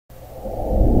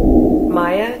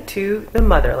Maya to the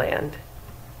motherland.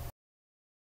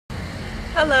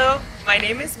 Hello, my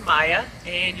name is Maya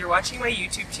and you're watching my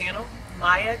YouTube channel,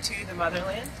 Maya to the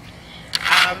Motherland.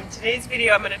 Today's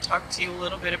video I'm going to talk to you a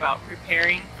little bit about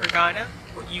preparing for Ghana,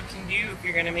 what you can do if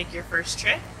you're going to make your first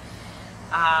trip.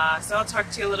 So I'll talk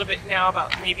to you a little bit now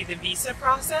about maybe the visa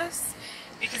process.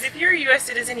 Because if you're a U.S.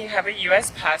 citizen, you have a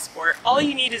U.S. passport, all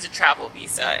you need is a travel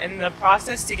visa, and the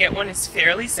process to get one is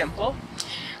fairly simple.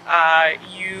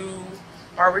 You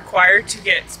are required to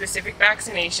get specific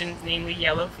vaccinations, namely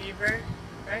yellow fever,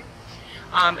 right?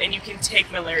 And you can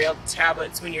take malarial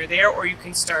tablets when you're there, or you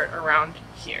can start around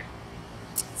here.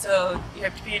 So you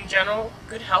have to be in general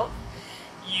good health.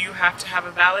 You have to have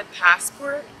a valid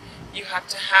passport. You have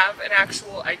to have an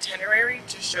actual itinerary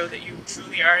to show that you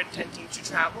truly are intending to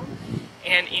travel.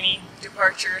 And any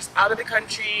departures out of the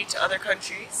country to other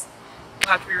countries will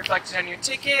have to be reflected on your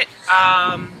ticket.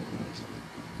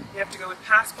 You have to go with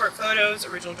passport photos,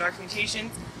 original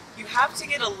documentations. You have to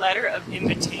get a letter of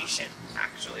invitation,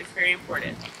 actually. It's very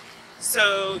important.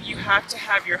 So you have to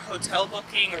have your hotel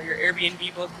booking or your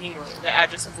Airbnb booking or the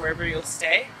address of wherever you'll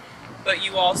stay. But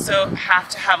you also have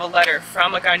to have a letter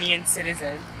from a Ghanaian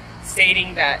citizen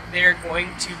stating that they're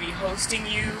going to be hosting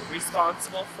you,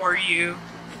 responsible for you,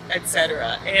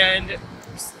 etc. And,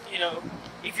 you know,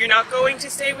 if you're not going to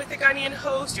stay with the Ghanaian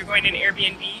host, you're going to an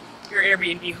Airbnb, your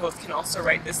Airbnb host can also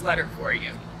write this letter for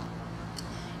you.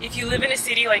 If you live in a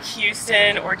city like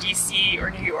Houston or DC or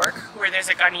New York, where there's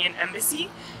a Ghanaian embassy,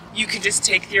 you can just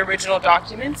take the original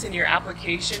documents and your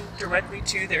application directly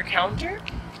to their counter.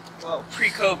 Well,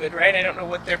 pre-COVID, right? I don't know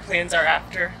what their plans are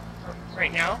after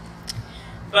right now,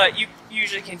 but you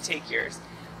usually can take yours.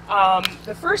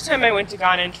 The first time I went to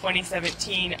Ghana in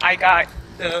 2017, I got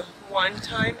the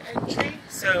one-time entry,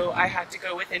 so I had to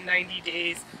go within 90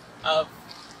 days of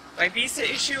my visa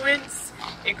issuance.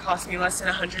 It cost me less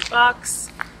than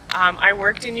 $100. I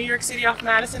worked in New York City off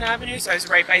Madison Avenue, so I was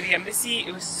right by the embassy.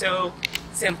 It was so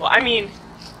simple. I mean,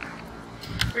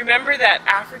 remember that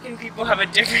African people have a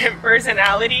different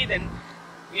personality than,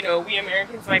 you know, we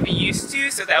Americans might be used to,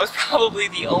 so that was probably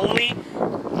the only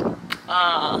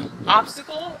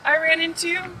obstacle I ran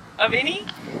into of any,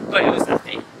 but it was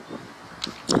nothing.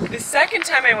 The second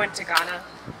time I went to Ghana,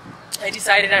 I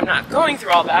decided I'm not going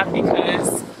through all that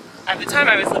because at the time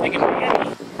I was living in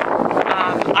Miami.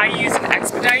 I use an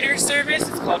expediter service.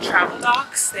 It's called Travel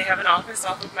Docs. They have an office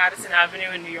off of Madison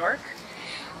Avenue in New York.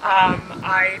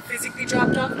 I physically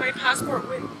dropped off my passport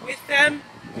with them.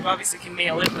 You obviously can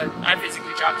mail it, but I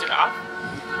physically dropped it off.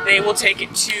 They will take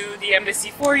it to the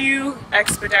embassy for you,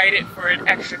 expedite it for an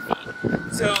extra fee.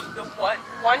 So the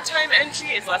one-time entry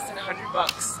is less than $100,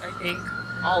 I think,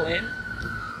 all in.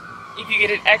 If you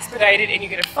get it expedited and you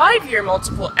get a 5-year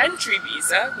multiple entry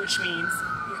visa, which means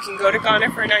you can go to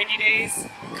Ghana for 90 days,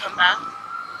 come back,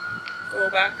 go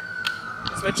back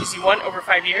as much as you want over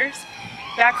 5 years,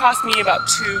 that cost me about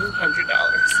 $200.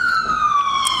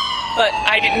 But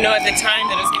I didn't know at the time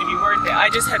that it was going to be worth it. I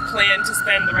just had planned to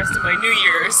spend the rest of my New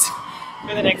Year's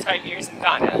for the next 5 years in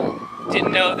Ghana.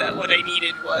 Didn't know that what I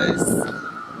needed was,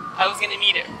 I was going to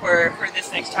need it for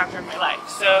this next chapter of my life.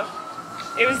 So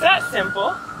it was that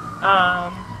simple.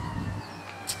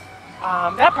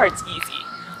 That part's easy.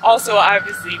 Also,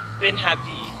 obviously, been had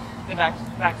the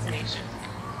vaccination.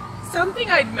 Something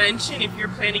I'd mention if you're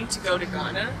planning to go to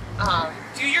Ghana,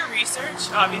 do your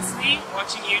research, obviously,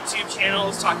 watching YouTube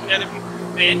channels, talking to other people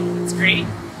who've been, it's great.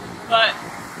 But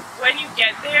when you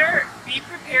get there, be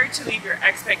prepared to leave your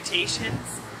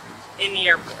expectations in the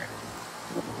airport.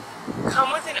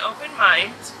 Come with an open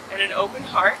mind and an open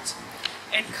heart,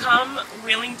 and come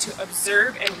willing to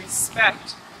observe and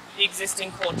respect the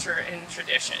existing culture and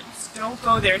traditions. Don't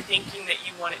go there thinking that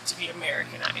you want it to be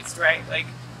Americanized, right? Like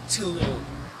Tulum,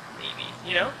 maybe,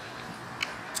 you know?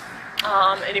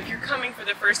 And if you're coming for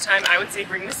the first time, I would say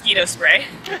bring mosquito spray.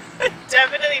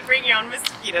 Definitely bring your own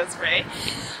mosquito spray.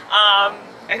 I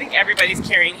think everybody's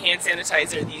carrying hand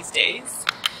sanitizer these days.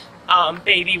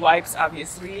 Baby wipes,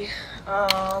 obviously.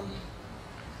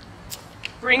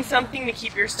 Bring something to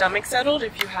keep your stomach settled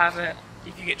if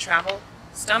you get travel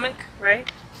stomach, right?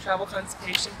 Travel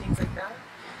constipation, things like that.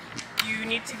 You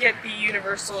need to get the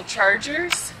universal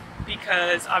chargers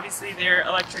because obviously their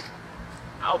electric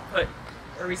output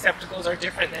or receptacles are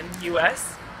different than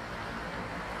US.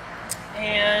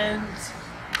 And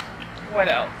what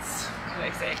else can I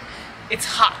say? It's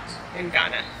hot in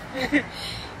Ghana.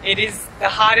 It is the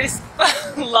hottest,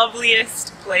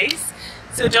 loveliest place.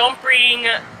 So don't bring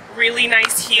really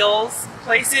nice heels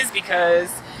places because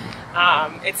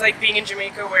it's like being in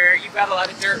Jamaica where you've got a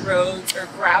lot of dirt roads or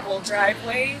gravel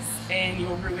driveways and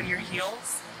you'll ruin your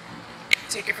heels.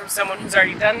 take it from someone who's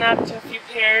already done that to a few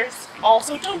pairs.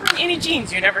 Also, don't bring any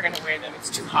jeans. You're never going to wear them. It's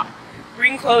too hot.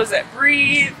 Bring clothes that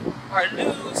breathe, are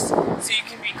loose, so you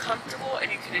can be comfortable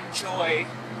and you can enjoy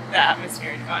the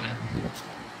atmosphere in Ghana.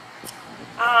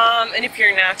 And if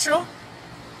you're natural,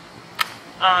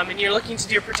 and you're looking to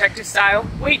do a protective style,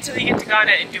 wait till you get to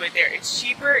Ghana and do it there. It's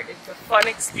cheaper, it's a fun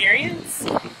experience,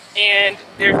 and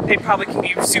they probably can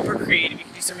be super creative. You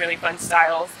can do some really fun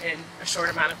styles in a short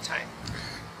amount of time.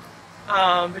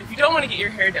 But if you don't want to get your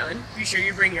hair done, be sure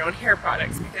you bring your own hair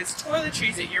products, because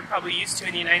toiletries that you're probably used to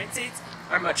in the United States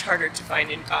are much harder to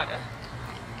find in Ghana.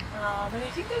 And I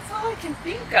think that's all I can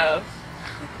think of.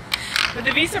 But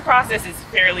the visa process is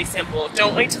fairly simple.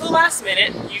 Don't wait till the last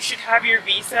minute. You should have your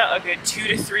visa a good 2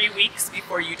 to 3 weeks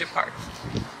before you depart.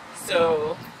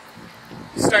 So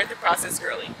start the process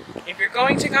early. If you're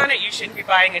going to Ghana, you shouldn't be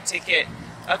buying a ticket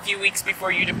a few weeks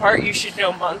before you depart. You should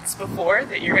know months before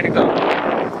that you're going to go.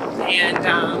 And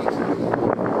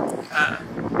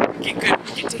you can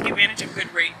take advantage of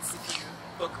good rates if you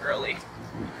book early.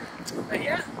 But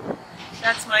yeah,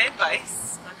 that's my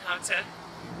advice on how to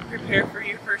prepare for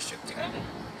your first trip to Ghana.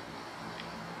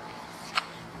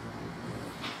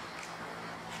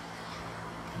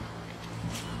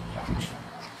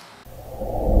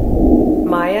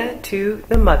 Maya to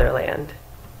the motherland.